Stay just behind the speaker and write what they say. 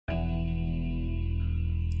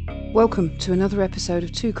Welcome to another episode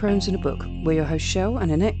of Two Crones and a Book, where your host Shell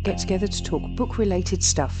and Annette get together to talk book-related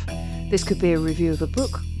stuff. This could be a review of a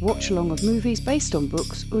book, watch-along of movies based on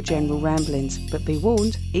books, or general ramblings, but be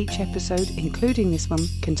warned, each episode, including this one,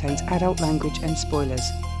 contains adult language and spoilers.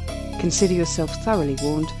 Consider yourself thoroughly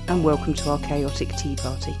warned, and welcome to our chaotic tea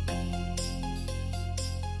party.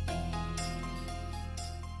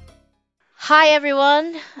 Hi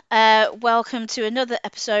everyone, welcome to another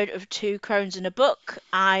episode of Two Crones and a Book.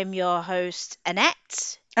 I'm your host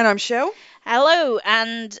Annette. And I'm Shell. Hello,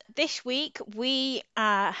 and this week we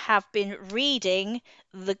have been reading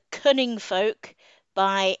The Cunning Folk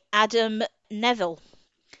by Adam Neville.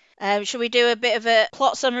 Shall we do a bit of a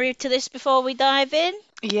plot summary to this before we dive in?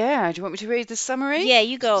 Yeah, do you want me to read the summary? Yeah,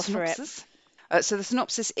 you go for it. So the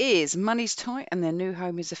synopsis is, money's tight and their new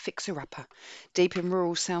home is a fixer-upper. Deep in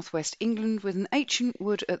rural southwest England with an ancient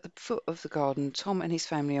wood at the foot of the garden, Tom and his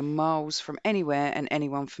family are miles from anywhere and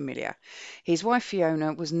anyone familiar. His wife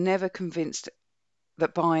Fiona was never convinced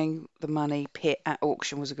that buying the money pit at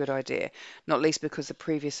auction was a good idea, not least because the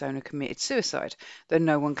previous owner committed suicide, though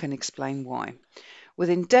no one can explain why.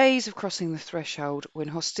 Within days of crossing the threshold, when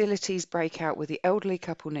hostilities break out with the elderly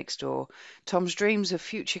couple next door, Tom's dreams of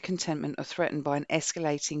future contentment are threatened by an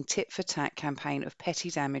escalating tit-for-tat campaign of petty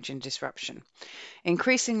damage and disruption.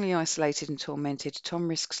 Increasingly isolated and tormented, Tom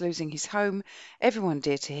risks losing his home, everyone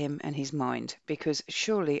dear to him, and his mind, because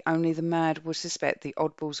surely only the mad would suspect the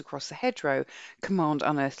oddballs across the hedgerow command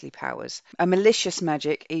unearthly powers. A malicious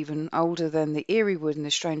magic, even older than the eerie wood and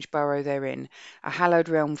the strange burrow therein, a hallowed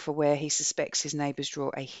realm for where he suspects his neighbours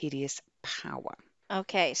draw a hideous power.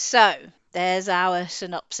 Okay, so there's our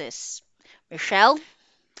synopsis. Michelle,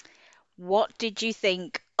 what did you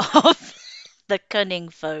think of The Cunning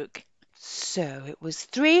Folk? So it was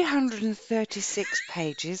 336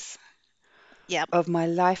 pages Yep. of my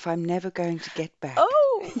life I'm never going to get back.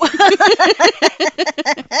 Oh!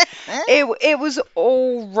 It was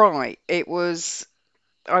all right. I was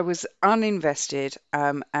uninvested,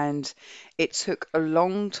 and it took a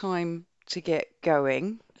long time to get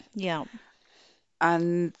going, Yeah.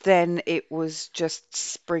 and then it was just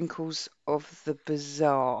sprinkles of the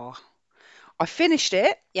bizarre. I finished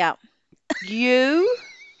it. Yeah. You?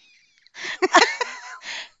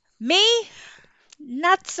 Me?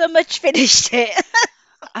 Not so much finished it.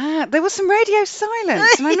 There was some radio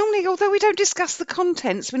silence, and I normally, although we don't discuss the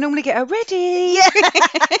contents, we normally get a ready.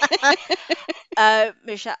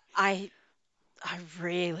 Michelle, I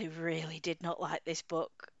really, really did not like this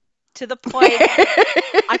book. To the point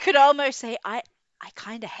I could almost say I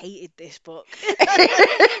kind of hated this book.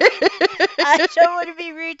 I don't want to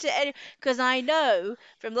be rude to any, because I know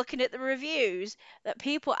from looking at the reviews that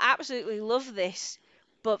people absolutely love this,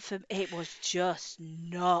 but it was just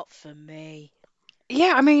not for me.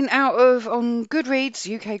 Yeah, I mean, on Goodreads,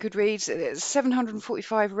 UK Goodreads,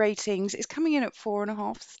 745 ratings. It's coming in at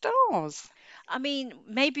 4.5 stars. I mean,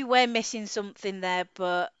 maybe we're missing something there,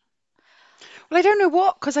 but Well, I don't know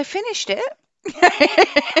what, because I finished it.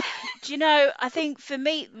 do you know, I think for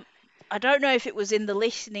me, I don't know if it was in the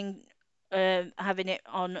listening, having it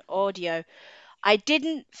on audio. I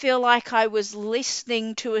didn't feel like I was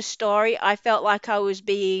listening to a story. I felt like I was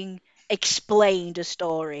being explained a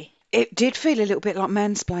story. It did feel a little bit like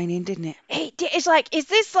mansplaining, didn't it? It's like, is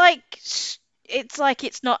this like, it's like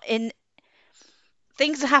it's not in,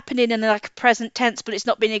 things are happening in like a present tense, but it's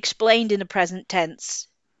not being explained in a present tense.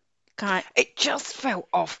 It just felt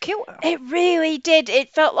off kilter. It really did.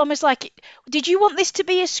 It felt almost like, did you want this to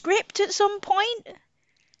be a script at some point?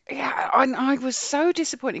 Yeah, I was so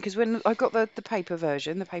disappointed because when I got the paper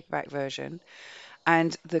version, the paperback version,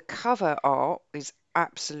 and the cover art is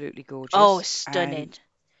absolutely gorgeous. Oh, stunning.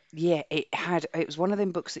 Yeah, it was one of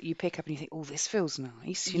them books that you pick up and you think, oh, this feels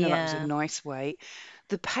nice. You know, that was a Yeah. nice weight.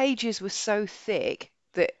 The pages were so thick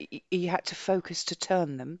that you had to focus to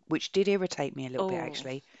turn them, which did irritate me a little bit, Oh,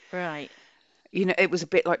 actually. right. You know, it was a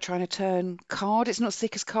bit like trying to turn card. It's not as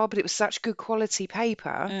thick as card, but it was such good quality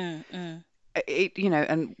paper. And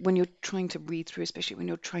when you're trying to read through, especially when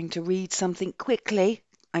you're trying to read something quickly,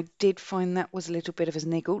 I did find that was a little bit of a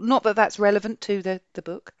niggle. Not that that's relevant to the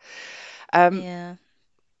book. Yeah.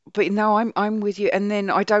 But no, I'm with you. And then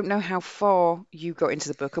I don't know how far you got into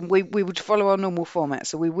the book, and we would follow our normal format,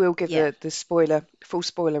 so we will give Yeah. the full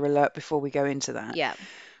spoiler alert before we go into that. Yeah.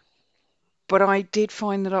 But I did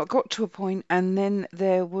find that I got to a point, and then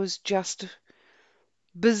there was just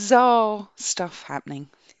bizarre stuff happening.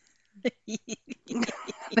 Yeah.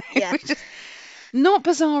 It was just not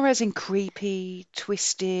bizarre as in creepy,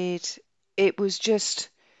 twisted. It was just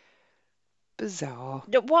bizarre.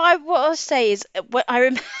 What I'll say is,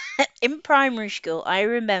 in primary school, I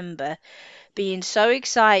remember being so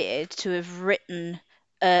excited to have written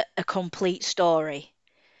a complete story.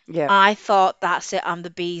 Yeah. I thought, that's it, I'm the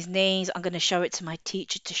bee's knees. I'm going to show it to my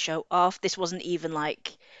teacher to show off. This wasn't even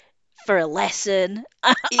like for a lesson.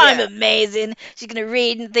 I'm Yeah. amazing. She's going to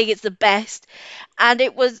read and think it's the best. And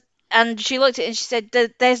it was, and she looked at it and she said,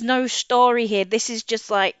 There's no story here. This is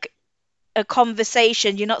just like a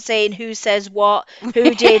conversation. You're not saying who says what,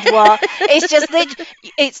 who did what. It's just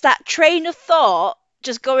it's that train of thought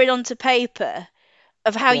just going onto paper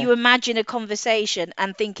of how Yeah. you imagine a conversation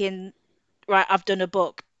and thinking, right, I've done a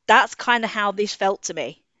book. That's kind of how this felt to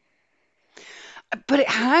me. But it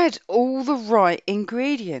had all the right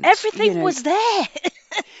ingredients, you Everything know. was there.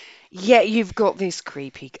 Yeah, you've got this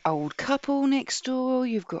creepy old couple next door,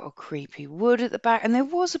 you've got a creepy wood at the back, and there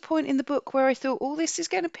was a point in the book where I thought, oh, this is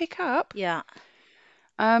going to pick up. Yeah,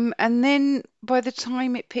 And then by the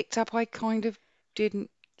time it picked up, I kind of didn't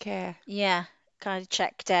care. yeah, kind of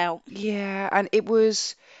checked out. Yeah, and it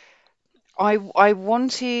was, I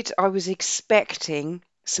was expecting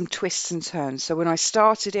some twists and turns. So when I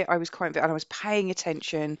started it, I was quite, and I was paying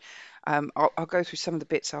attention. I'll go through some of the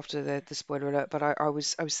bits after the spoiler alert, but I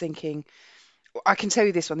was thinking, I can tell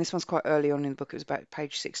you this one. This one's quite early on in the book. It was about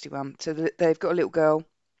page 61. So they've got a little girl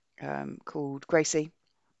called Gracie,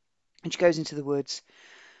 and she goes into the woods.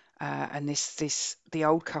 And the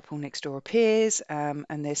old couple next door appears, and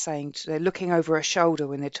they're looking over her shoulder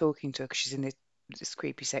when they're talking to her because she's in this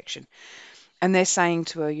creepy section, and they're saying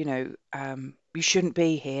to her, you shouldn't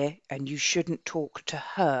be here, and you shouldn't talk to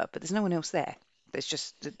her. But there's no one else there. There's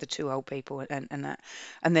just the two old people and that,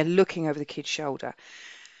 and they're looking over the kid's shoulder.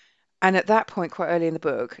 And at that point, quite early in the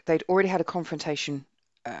book, they'd already had a confrontation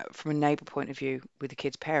from a neighbour point of view with the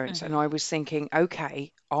kid's parents. And Hmm. I was thinking,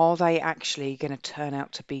 okay, are they actually going to turn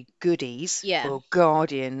out to be goodies Yeah. or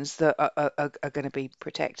guardians that are going to be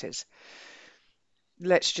protectors?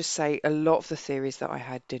 Let's just say a lot of the theories that I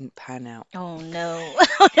had didn't pan out. Oh no.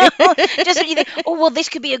 Oh no. Just when you think, oh well, this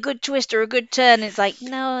could be a good twist or a good turn, it's like,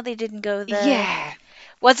 no, they didn't go there. Yeah,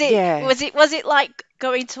 Was it yeah. was it was it like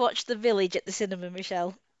going to watch The Village at the cinema,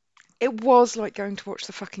 Michelle? It was like going to watch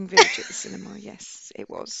The fucking Village at the cinema. Yes, it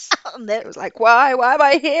was. I'll never, It was like, why? Why am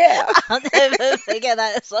I here? I'll never forget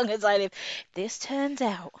that as long as I live. This turns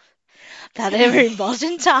out that they're in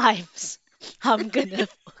modern times. I'm gonna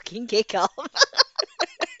fucking kick off.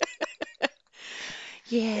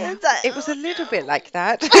 Yeah, It's like, it was a little bit like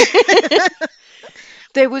that.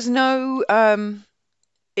 There was no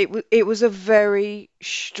it was a very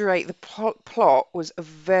straight, the plot was a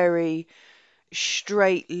very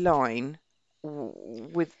straight line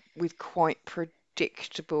with quite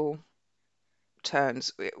predictable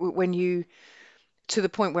turns. When you to the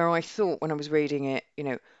point where I thought when I was reading it,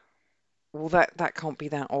 well, that can't be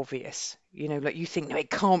that obvious. Like you think, no, it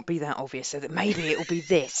can't be that obvious, so that maybe it'll be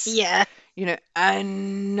this. yeah.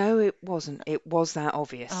 And no, it wasn't. It was that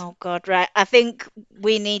obvious. Oh God, right. I think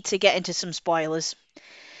we need to get into some spoilers.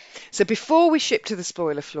 So before we ship to the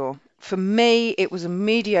spoiler floor, for me, it was a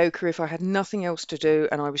mediocre if I had nothing else to do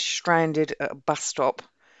and I was stranded at a bus stop.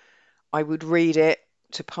 I would read it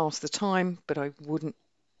to pass the time, but I wouldn't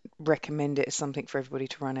recommend it as something for everybody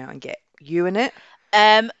to run out and get. You in it?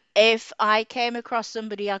 If I came across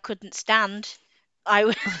somebody I couldn't stand, I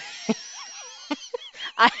would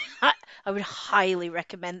I, I I would highly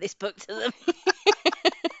recommend this book to them.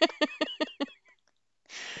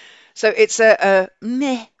 So it's a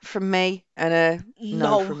meh from me and a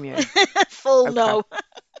no No. from you. Full Okay. no.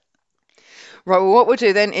 Right, well, what we'll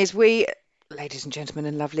do then is ladies and gentlemen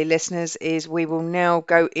and lovely listeners, is we will now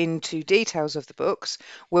go into details of the books.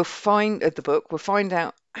 We'll find the book. We'll find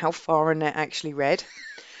out how far Annette actually read.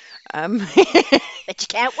 Um, But you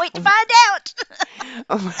can't wait to find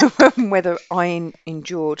whether I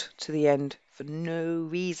endured to the end for no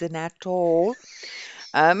reason at all.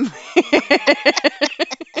 Um,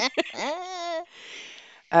 out.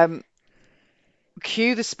 um,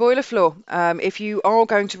 Cue the spoiler floor. If you are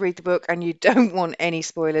going to read the book and you don't want any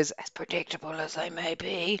spoilers, as predictable as they may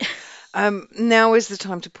be, now is the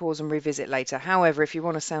time to pause and revisit later. However, if you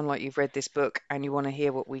want to sound like you've read this book and you want to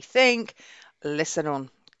hear what we think, listen on.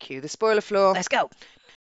 Cue the spoiler floor. Let's go.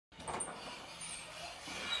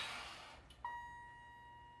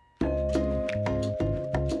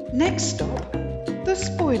 Next stop, the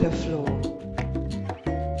spoiler floor.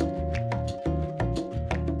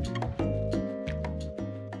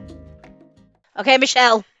 Okay,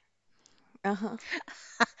 Michelle. Uh-huh.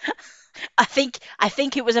 I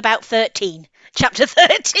think it was about 13. Chapter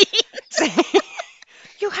 13.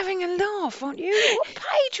 You're You're having a laugh, aren't you? What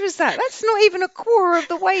page was that? That's not even a quarter of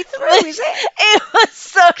the way through, is it? It was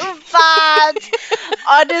so bad.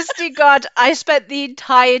 Honest to God, I spent the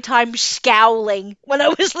entire time scowling when I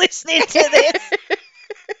was listening to this.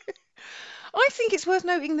 I think it's worth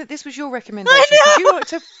noting that this was your I recommendation because you know. like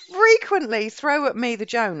to frequently throw at me the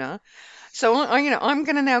Jonah. So I'm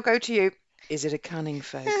going to now go to you. Is it a cunning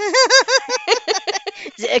fag?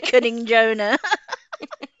 Is it a cunning Jonah?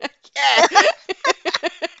 Yeah.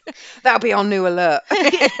 That'll be our new alert.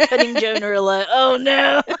 Cunning Jonah alert. Oh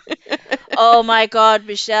no. Oh my God,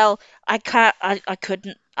 Michelle. I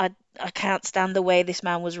couldn't. I can't stand the way this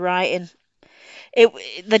man was writing.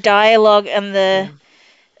 The dialogue and Yeah.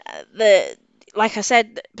 the like I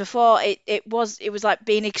said before, it was like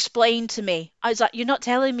being explained to me. I was like, you're not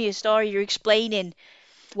telling me a story, you're explaining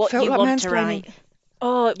what Felt you like want to mansplaining. write.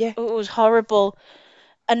 Oh, Yeah. it was horrible.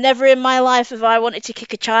 And never in my life have I wanted to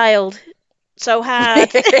kick a child so hard.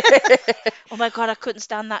 Oh my God, I couldn't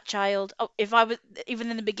stand that child. Oh, if I was even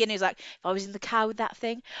in the beginning, it was like if I was in the car with that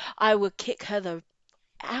thing, I would kick her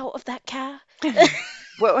out of that car.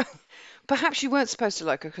 Well, perhaps you weren't supposed to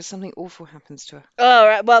like her because something awful happens to her. All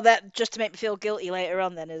right, well that just to make me feel guilty later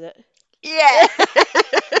on, then is Yeah.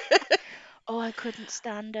 it? Oh, I couldn't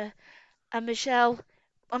stand her. And Michelle,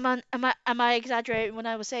 am I exaggerating when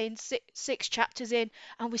I was saying six chapters in,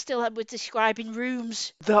 and we still were describing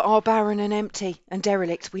rooms? That are barren and empty and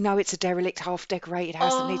derelict. We know it's a derelict, half-decorated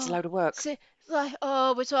house that needs a Oh, load of work. so, like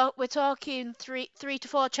we're talking three to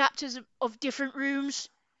four chapters of different rooms.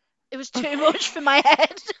 It was too much for my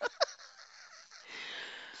head.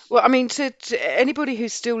 Well, I mean, to anybody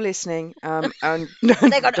who's still listening and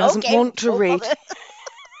They got doesn't okay, want to won't read, bother.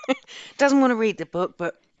 doesn't want to read the book,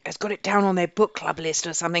 but has got it down on their book club list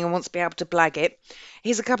or something and wants to be able to blag it,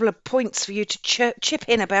 here's a couple of points for you to chip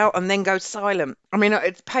in about and then go silent. I mean,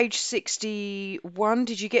 it's page 61.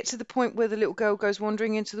 Did you get to the point where the little girl goes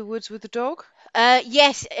wandering into the woods with the dog?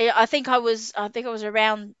 Yes, I think I was. I think I was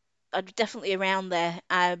around. Definitely around there.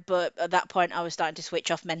 But at that point, I was starting to switch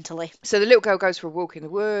off mentally. So the little girl goes for a walk in the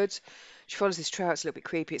woods. She follows this trail. It's a little bit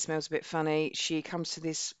creepy. It smells a bit funny. She comes to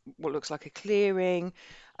this, what looks like a clearing.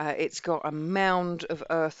 It's got a mound of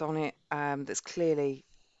earth on it that's clearly,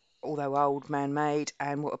 although old, man-made,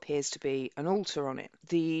 and what appears to be an altar on it.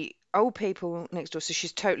 The old people next door, so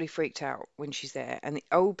she's totally freaked out when she's there, and the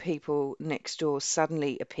old people next door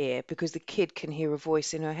suddenly appear because the kid can hear a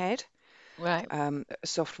voice in her head, Right. a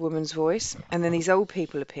soft woman's voice, and then these old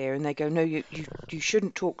people appear and they go, no, you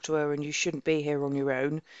shouldn't talk to her and you shouldn't be here on your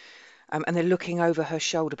own. And they're looking over her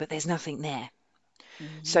shoulder, but there's nothing there.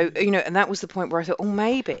 So, Mm, and that was the point where I thought, oh,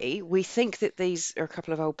 maybe we think that these are a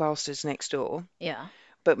couple of old bastards next door, yeah.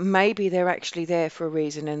 but maybe they're actually there for a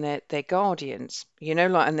reason and they're guardians, like,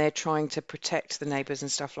 and they're trying to protect the neighbours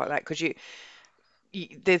and stuff like that. Because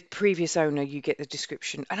the previous owner, you get the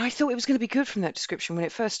description, and I thought it was going to be good from that description when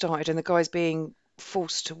it first started, and the guy's being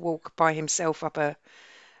forced to walk by himself up a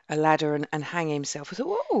ladder and hang himself. I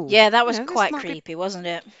thought, oh, Yeah, that was this quite might be, creepy, wasn't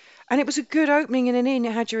it? and it was a good opening in an inn.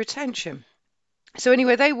 It had your attention. So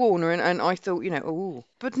anyway, they warn her, and I thought, oh,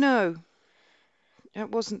 but no, that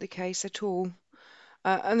wasn't the case at all.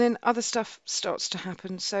 And then other stuff starts to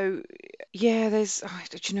happen. So yeah, do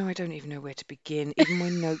you know, I don't even know where to begin. Even my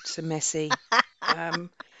notes are messy. Um,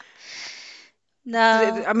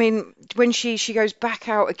 No. I mean, when she goes back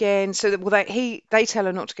out again, so that well, they tell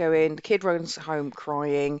her not to go in. The kid runs home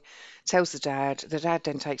crying, tells the dad. The dad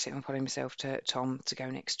then takes it upon himself to Tom to go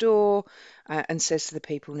next door, and says to the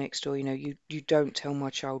people next door, you don't tell my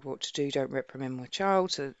child what to do, don't reprimand my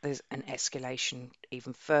child. So there's an escalation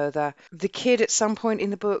even further. The kid at some point in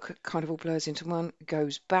the book kind of all blurs into one,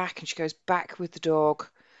 goes back, and she goes back with the dog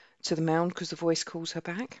to the mound because the voice calls her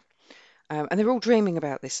back. And they're all dreaming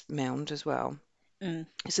about this mound as well. Mm.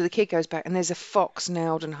 So the kid goes back, and there's a fox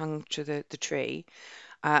nailed and hung to the tree,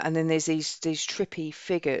 and then there's these trippy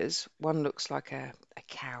figures. One looks like a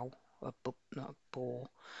cow, not a boar,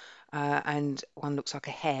 and one looks like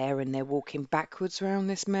a hare, and they're walking backwards around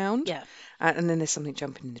this mound. Yeah. And then there's something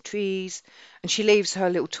jumping in the trees, and she leaves her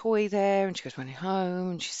little toy there, and she goes running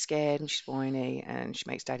home, and she's scared and she's whiny, and she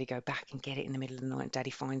makes Daddy go back and get it in the middle of the night.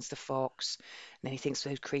 Daddy finds the fox, and then he thinks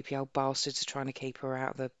those creepy old bastards are trying to keep her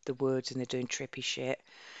out of the woods, and they're doing trippy shit.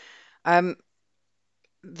 Um,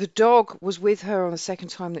 the dog was with her on the second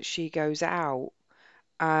time that she goes out,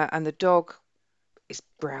 and the dog is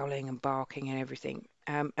growling and barking and everything.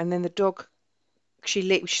 And then the dog,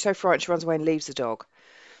 she's so frightened she runs away and leaves the dog.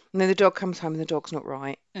 And then the dog comes home and the dog's not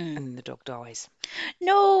right, Mm. and then the dog dies.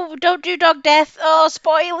 No, don't do dog death. Oh,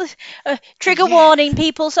 spoil. Trigger Yeah. warning,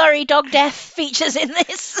 people. Sorry, dog death features in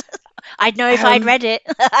this. I'd know if I'd Um, read it.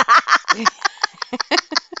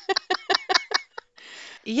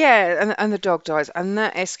 Yeah, and the dog dies, and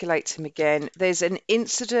that escalates him again. There's an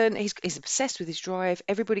incident. He's obsessed with his drive.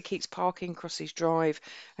 Everybody keeps parking across his drive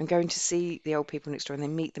and going to see the old people next door, and they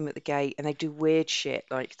meet them at the gate, and they do weird shit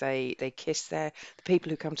like they kiss the people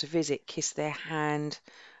who come to visit kiss their hand.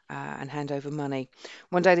 And hand over money.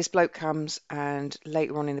 One day, this bloke comes, and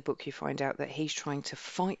later on in the book, you find out that he's trying to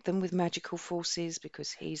fight them with magical forces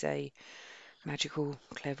because he's a magical,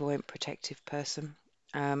 clairvoyant, protective person.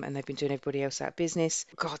 And they've been doing everybody else out of business.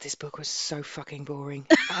 God, this book was so fucking boring.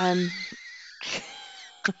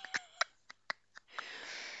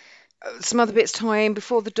 Some other bits tie in.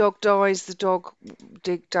 Before the dog dies, the dog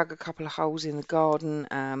dug a couple of holes in the garden,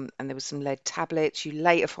 and there was some lead tablets. You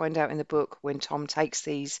later find out in the book when Tom takes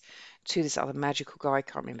these to this other magical guy, I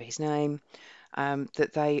can't remember his name,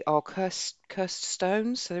 that they are cursed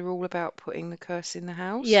stones. So they're all about putting the curse in the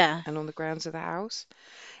house Yeah. and on the grounds of the house.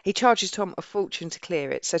 He charges Tom a fortune to clear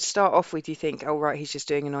it. So to start off with, you think, oh right, he's just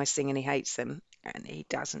doing a nice thing and he hates them, and he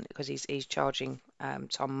doesn't because he's charging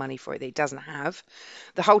Tom money for it that he doesn't have.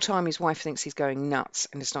 The whole time, his wife thinks he's going nuts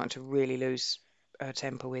and is starting to really lose her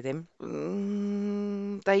temper with him.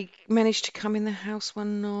 They managed to come in the house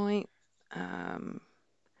one night. Um,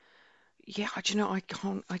 yeah, do you know, I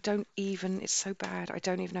can't, I don't even, it's so bad. I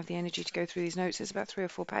don't even have the energy to go through these notes. It's about 3 or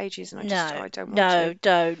 4 pages, and No, I don't want no, to.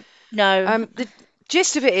 don't. No. The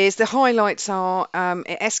gist of it is the highlights are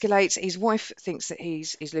it escalates. His wife thinks that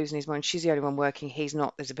he's losing his mind. She's the only one working. He's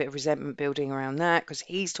not. There's a bit of resentment building around that because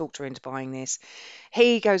he's talked her into buying this.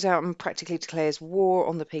 He goes out and practically declares war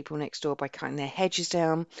on the people next door by cutting their hedges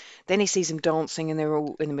down. Then he sees them dancing, and they're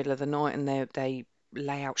all in the middle of the night, and they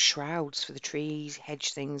lay out shrouds for the trees,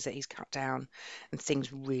 hedge things that he's cut down, and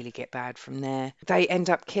things really get bad from there. They end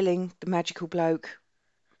up killing the magical bloke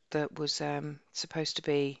that was supposed to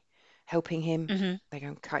be helping him. Hmm. They go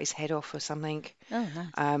and cut his head off or something. Oh, nice.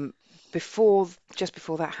 Um, just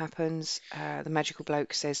before that happens, the magical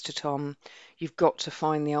bloke says to Tom, "You've got to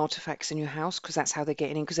find the artifacts in your house because that's how they're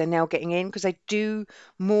getting in. Because they're now getting in because they do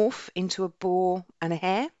morph into a boar and a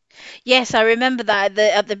hare." Yes, I remember that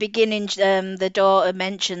at the beginning. The daughter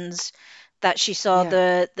mentions that she saw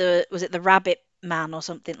Yeah. the was it the rabbit man or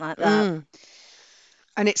something like that. Mm.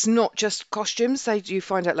 And it's not just costumes. They do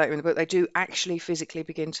find out later in the book. They do actually physically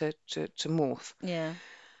begin to morph. Yeah.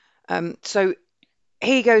 So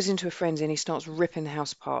he goes into a frenzy and he starts ripping the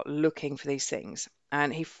house apart looking for these things,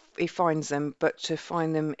 and he finds them, but to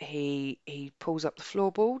find them he pulls up the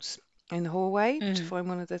floorboards in the hallway to Hmm. find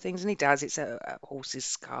one of the things, and he does. It's a horse's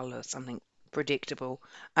skull or something predictable.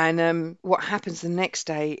 And what happens the next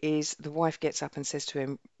day is the wife gets up and says to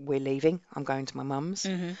him, "We're leaving, I'm going to my mum's."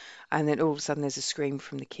 Hmm. And then all of a sudden there's a scream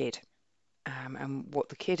from the kid, and what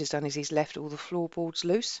the kid has done is he's left all the floorboards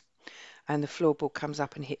loose, and the floorboard comes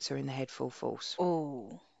up and hits her in the head full force.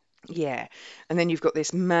 Oh. Yeah, and then you've got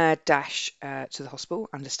this mad dash to the hospital,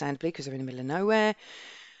 understandably, because they're in the middle of nowhere.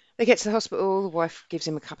 They get to the hospital, the wife gives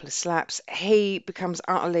him a couple of slaps. He becomes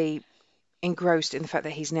utterly engrossed in the fact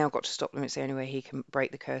that he's now got to stop them. It's the only way he can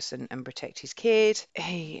break the curse and protect his kid.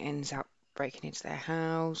 He ends up breaking into their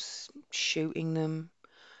house, shooting them,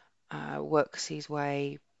 works his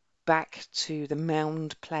way back to the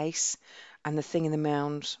mound place, and the thing in the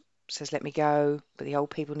mound says, "Let me go." But the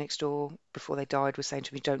old people next door, before they died, were saying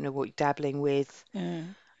to me, "Don't know what you're dabbling with."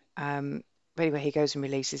 Mm. But anyway, he goes and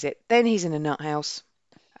releases it. Then he's in a nut house.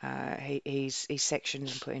 He's sectioned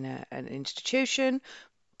and put in an institution.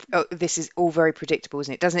 Oh, this is all very predictable,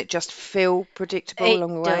 isn't it? Doesn't it just feel predictable It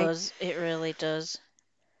along the way? does. It really does.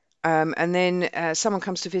 And then someone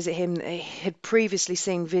comes to visit him. He had previously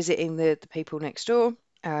seen visiting the people next door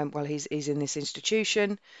while he's in this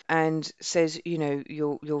institution, and says,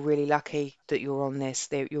 you're really lucky that you're on this.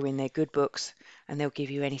 You're in their good books, and they'll give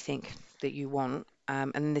you anything that you want.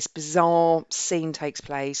 And this bizarre scene takes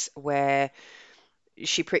place where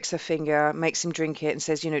she pricks her finger, makes him drink it, and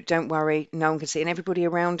says, don't worry, no one can see. And everybody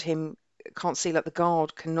around him can't see, like the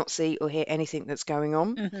guard cannot see or hear anything that's going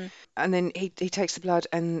on. Hmm. And then he takes the blood,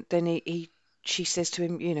 and then she says to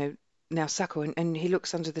him, now suckle, and he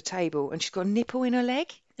looks under the table, and she's got a nipple in her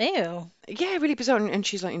leg. Ew. Yeah, really bizarre. And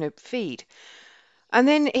she's like, feed. And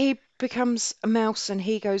then he becomes a mouse, and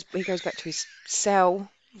he goes back to his cell.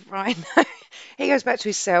 Right. He goes back to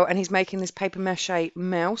his cell, and he's making this paper mache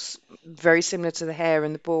mouse, very similar to the hair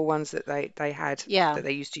and the ball ones that they had, Yeah. that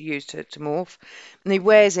they used to use to morph. And he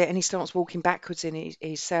wears it, and he starts walking backwards in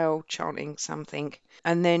his cell, chanting something.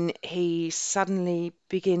 And then he suddenly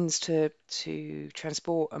begins to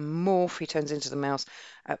transport and morph. He turns into the mouse,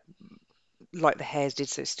 uh, like the hairs did,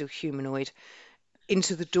 so it's still humanoid,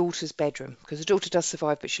 into the daughter's bedroom, because the daughter does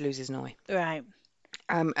survive, but she loses an eye. Right.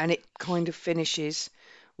 And it kind of finishes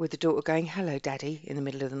with the daughter going, "Hello, Daddy," in the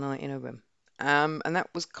middle of the night in her room. And that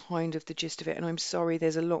was kind of the gist of it. And I'm sorry,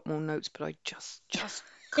 there's a lot more notes, but I just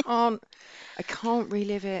can't. I can't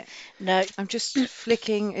relive it. No, I'm just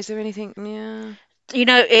flicking. Is there anything? Yeah.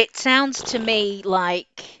 it sounds to me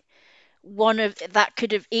like one of that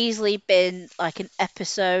could have easily been like an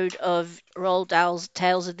episode of Roald Dahl's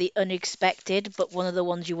Tales of the Unexpected, but one of the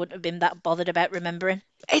ones you wouldn't have been that bothered about remembering.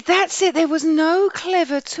 That's it. There was no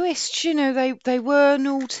clever twist. They were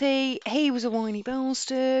naughty. He was a whiny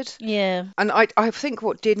bastard. Yeah. And I think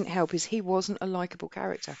what didn't help is he wasn't a likable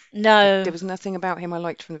character. There No, was nothing about him I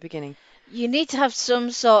liked from the beginning. you need to have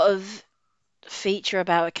some sort of feature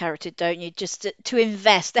about a character, don't you? Just to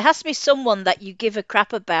invest. There has to be someone that you give a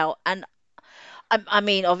crap about. And I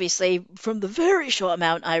mean, obviously, from the very short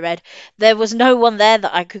amount I read, there was no one there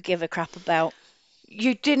that I could give a crap about.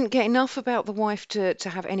 You didn't get enough about the wife to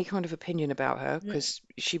have any kind of opinion about her N- because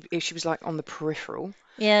she was like on the peripheral.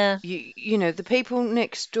 Yeah, The people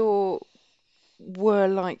next door were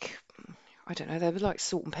like, I don't know, they were like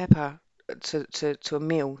salt and pepper to a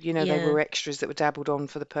meal. They yeah, were extras that were dabbled on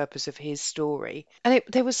for the purpose of his story. And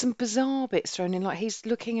there was some bizarre bits thrown in, like he's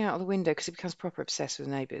looking out of the window because he becomes proper obsessed with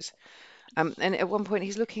neighbours. And at one point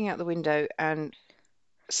he's looking out the window and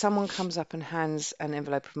someone comes up and hands an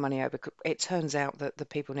envelope of money over. It turns out that the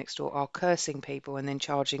people next door are cursing people and then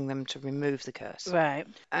charging them to remove the curse. right.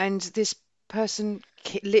 And this person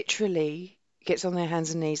literally gets on their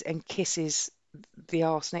hands and knees and kisses the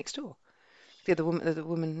arse next door, the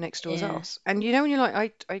woman next door's Yeah. arse. And when you're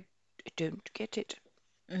like, I don't get it,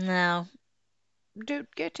 No,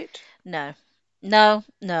 don't get it. no, no.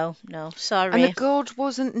 And the Sorry. god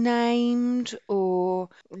wasn't named or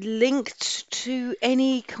linked to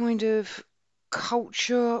any kind of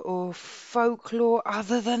culture or folklore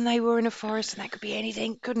other than they were in a forest, and that could be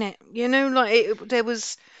anything, couldn't it? They Well,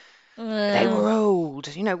 were old.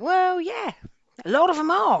 Well, yeah, a lot of them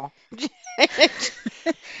are.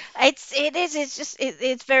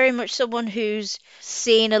 it's very much someone who's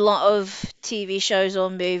seen a lot of TV shows or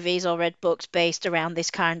movies or read books based around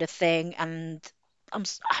this kind of thing, and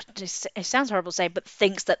it sounds horrible to say, but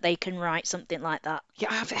thinks that they can write something like that.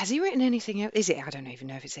 Yeah, has he written anything else? Is it? I don't even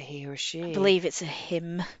know if it's a he or a I she. believe it's a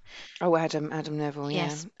him. Oh, Adam Neville, yeah.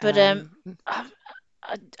 Yes, but I,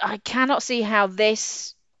 I cannot see how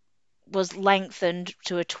this was lengthened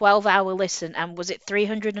to a 12-hour listen, and was it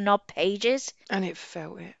 300 and odd pages? And it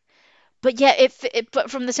felt it. But yeah,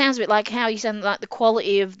 but from the sounds of it, like how you sound, like the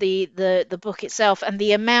quality of the book itself and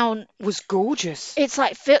the amount, Was gorgeous. it's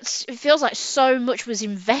like it feels like so much was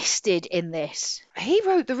invested in this. He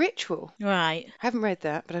wrote The Ritual. Right. Haven't read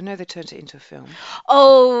that, but I know they turned it into a film.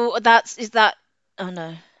 Oh, is that? Oh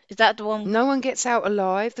no, is that the one? No One Gets Out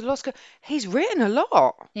Alive, The Lost Girl. He's written a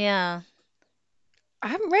lot. Yeah. I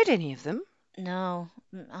haven't read any of them. No,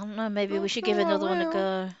 I don't know. Maybe we Oh, should all give right, another one a well.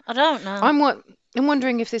 go. I don't know. I'm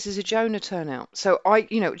wondering if this is a Jonah turnout. So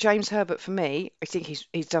James Herbert for me, I think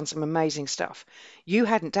he's done some amazing stuff. You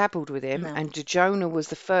hadn't dabbled with him, No. and Jonah was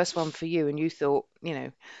the first one for you, and you thought,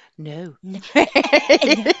 no. No.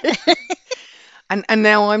 And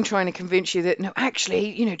now I'm trying to convince you that no,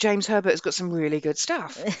 actually, James Herbert has got some really good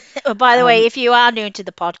stuff. Oh, by the way, Um, if you are new to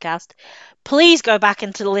the podcast, please go back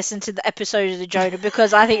and to listen to the episode of the Jonah,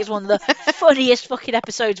 because I think it's one of the funniest fucking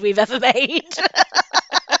episodes we've ever made.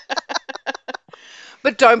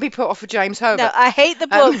 but don't be put off with James No, Herbert. I hate the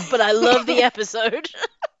book, Um, but I love the episode.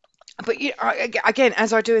 But again,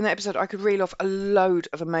 as I do in that episode, I could reel off a load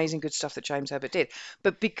of amazing good stuff that James Herbert did.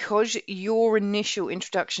 But because your initial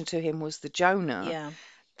introduction to him was the Jonah, Yeah.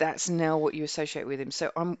 that's now what you associate with him. So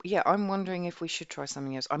I'm wondering if we should try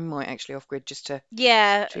something else. I might actually off grid just to.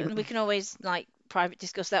 Yeah, to and we can always like private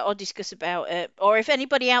discuss that or discuss about it. Or if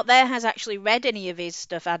anybody out there has actually read any of his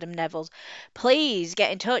stuff, Adam Neville's, please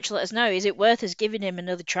get in touch, let us know. Is it worth us giving him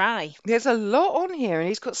another try? There's a lot on here, and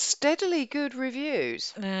he's got steadily good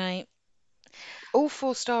reviews, Right, all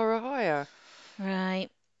 4-star or higher. right.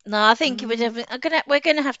 No, I think Mm. we're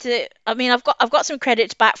gonna have to. I mean, I've got some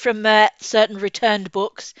credits back from certain returned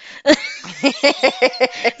books. So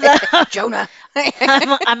Jonah.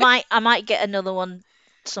 I might get another one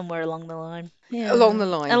somewhere along the line. Along Yeah, the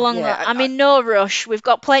line, yeah. I'm in no rush. We've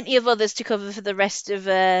got plenty of others to cover for the rest of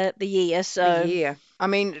the year. A So, year. I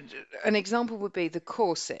mean, an example would be The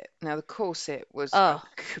Corset. Now, The Corset was a oh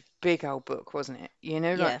big old book, wasn't it?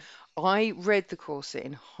 Like yeah, I read The Corset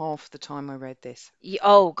in half the time I read this.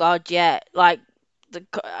 oh God, yeah. Like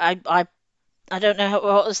I don't know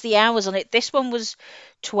what was the hours on it. This one was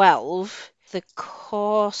 12. The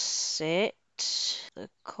corset. the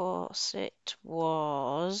corset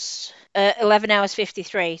was 11 hours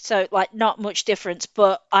 53. So, like, not much difference,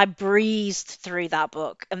 but I breezed through that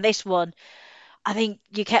book. And this one, I think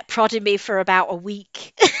you kept prodding me for about a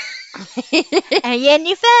week. And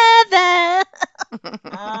any further.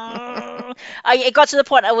 It got to the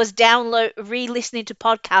point I was re-listening to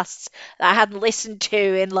podcasts that I hadn't listened to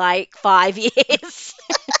in like 5 years.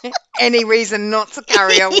 Any reason not to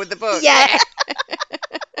carry on with the book? Yeah.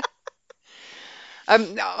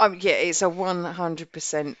 Yeah, it's a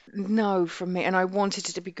 100% no from me, and I wanted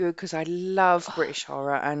it to be good because I love British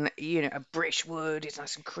horror, and a British wood is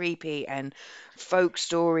nice and creepy, and folk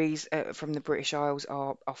stories from the British Isles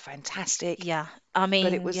are fantastic. Yeah, I But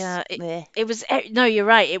it mean, was, yeah, meh. it was no, you're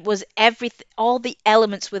right. It was everything. All the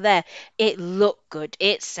elements were there. It looked good.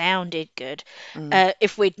 It sounded good. Mm,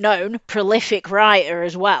 If we'd known, prolific writer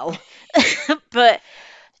as well, but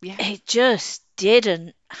yeah. it just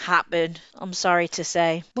didn't happen. I'm sorry to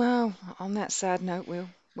say. Well, on that sad note,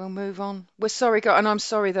 we'll move on. We're sorry, God, and I'm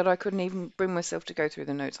sorry that I couldn't even bring myself to go through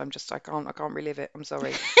the notes. I can't relive it. I'm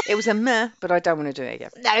sorry. It was a meh, but I don't want to do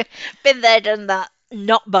it No, been there, done that.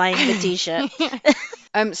 Not buying the t-shirt.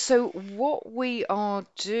 again. So what we are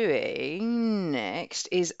doing next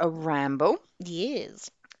is a ramble. Yes.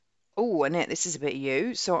 Oh, Annette, this is a bit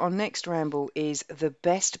you. So our next ramble is the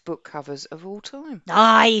best book covers of all time.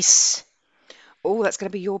 Nice. Oh, that's going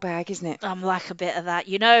to be your bag, isn't it? I'm like a bit of that.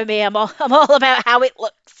 You know me. I'm all about how it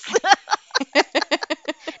looks.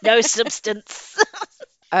 No substance.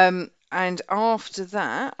 And after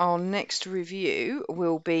that, our next review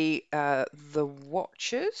will be The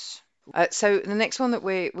Watchers. So the next one that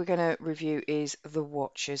we're going to review is The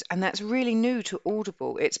Watchers, and that's really new to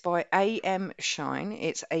Audible. It's by A.M. Shine.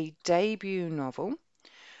 It's a debut novel.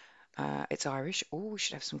 It's Irish. Oh, we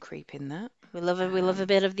should have some creep in that. We love a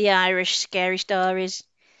bit of the Irish scary stories.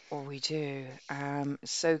 Oh, we do.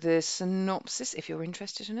 So the synopsis, if you're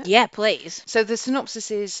interested in it. Yeah, please. So the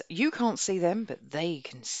synopsis is, you can't see them, but they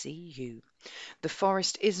can see you. The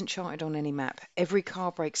forest isn't charted on any map. Every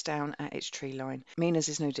car breaks down at its tree line. Mina's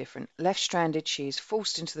is no different. Left stranded, she is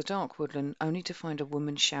forced into the dark woodland only to find a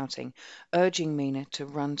woman shouting, urging Mina to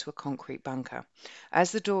run to a concrete bunker.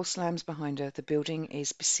 As the door slams behind her, the building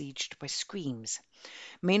is besieged by screams.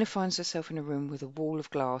 Mina finds herself in a room with a wall of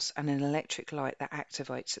glass and an electric light that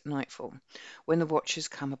activates at nightfall, when the Watchers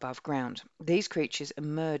come above ground. These creatures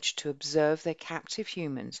emerge to observe their captive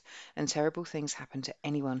humans, and terrible things happen to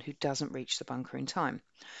anyone who doesn't reach the bunker in time.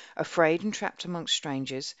 Afraid and trapped amongst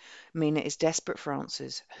strangers, Mina is desperate for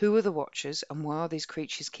answers. Who are the Watchers, and why are these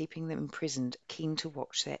creatures keeping them imprisoned, keen to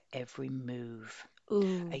watch their every move?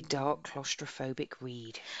 Ooh. A dark, claustrophobic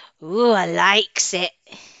read. Ooh, I likes it.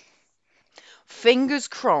 Fingers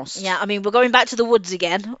crossed. Yeah, I mean, we're going back to the woods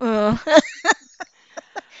again. Well,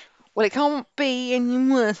 it can't be any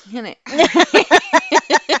worse, can it?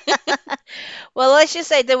 Well, let's just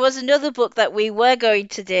say there was another book that we were going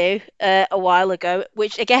to do a while ago,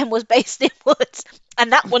 which again was based in woods,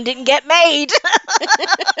 and that one didn't get made.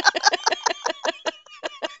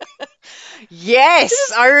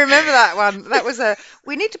 Yes, I remember that one. That was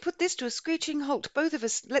we need to put this to a screeching halt. Both of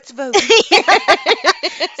us, let's vote.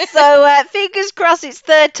 So fingers crossed, it's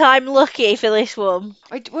third time lucky for this one.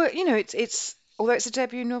 Well, it's although it's a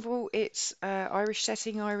debut novel, it's Irish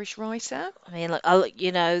setting, Irish writer. I mean, look,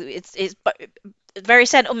 it's very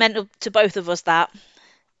sentimental to both of us. That.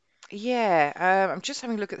 Yeah, I'm just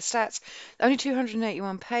having a look at the stats. Only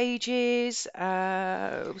 281 pages. It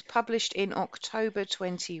was published in October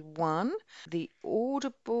 21. The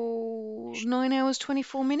Audible 9 hours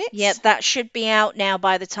 24 Yeah, minutes. that should be out now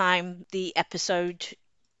by the time the episode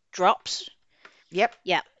drops. Yep.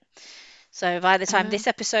 Yeah. So by the time Uh, this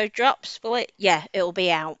episode drops, will it? Yeah, it'll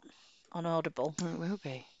be out on Audible. it will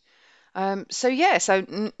be. So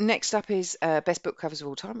next up is Best Book Covers of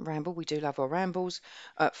All Time, Ramble. We do love our rambles,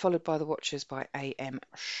 followed by The Watchers by A.M.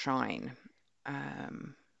 Shine.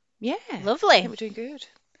 Yeah, I Lovely. think we're doing good.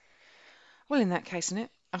 Well, in that case, Annette,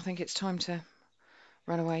 I think it's time to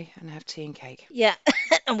run away and have tea and cake. Yeah.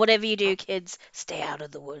 And whatever you do, kids, stay out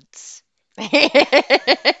of the woods.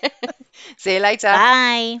 See you later.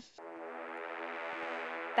 Bye.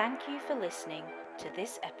 Thank you for listening to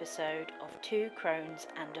this episode of Two Crones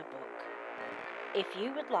and a Book. If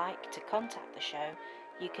you would like to contact the show,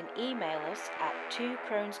 you can email us at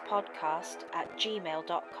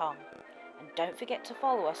twocronespodcast@gmail.com. And don't forget to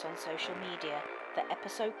follow us on social media for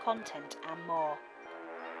episode content and more.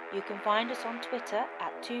 You can find us on Twitter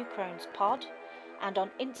at twocronespod and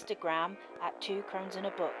on Instagram at Two Crones and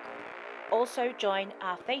a Book. Also join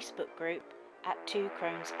our Facebook group at Two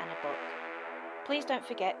Crones and a Book. Please don't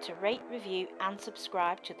forget to rate, review, and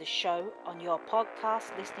subscribe to the show on your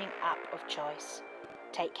podcast listening app of choice.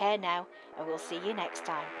 Take care now, and we'll see you next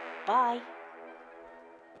time. Bye.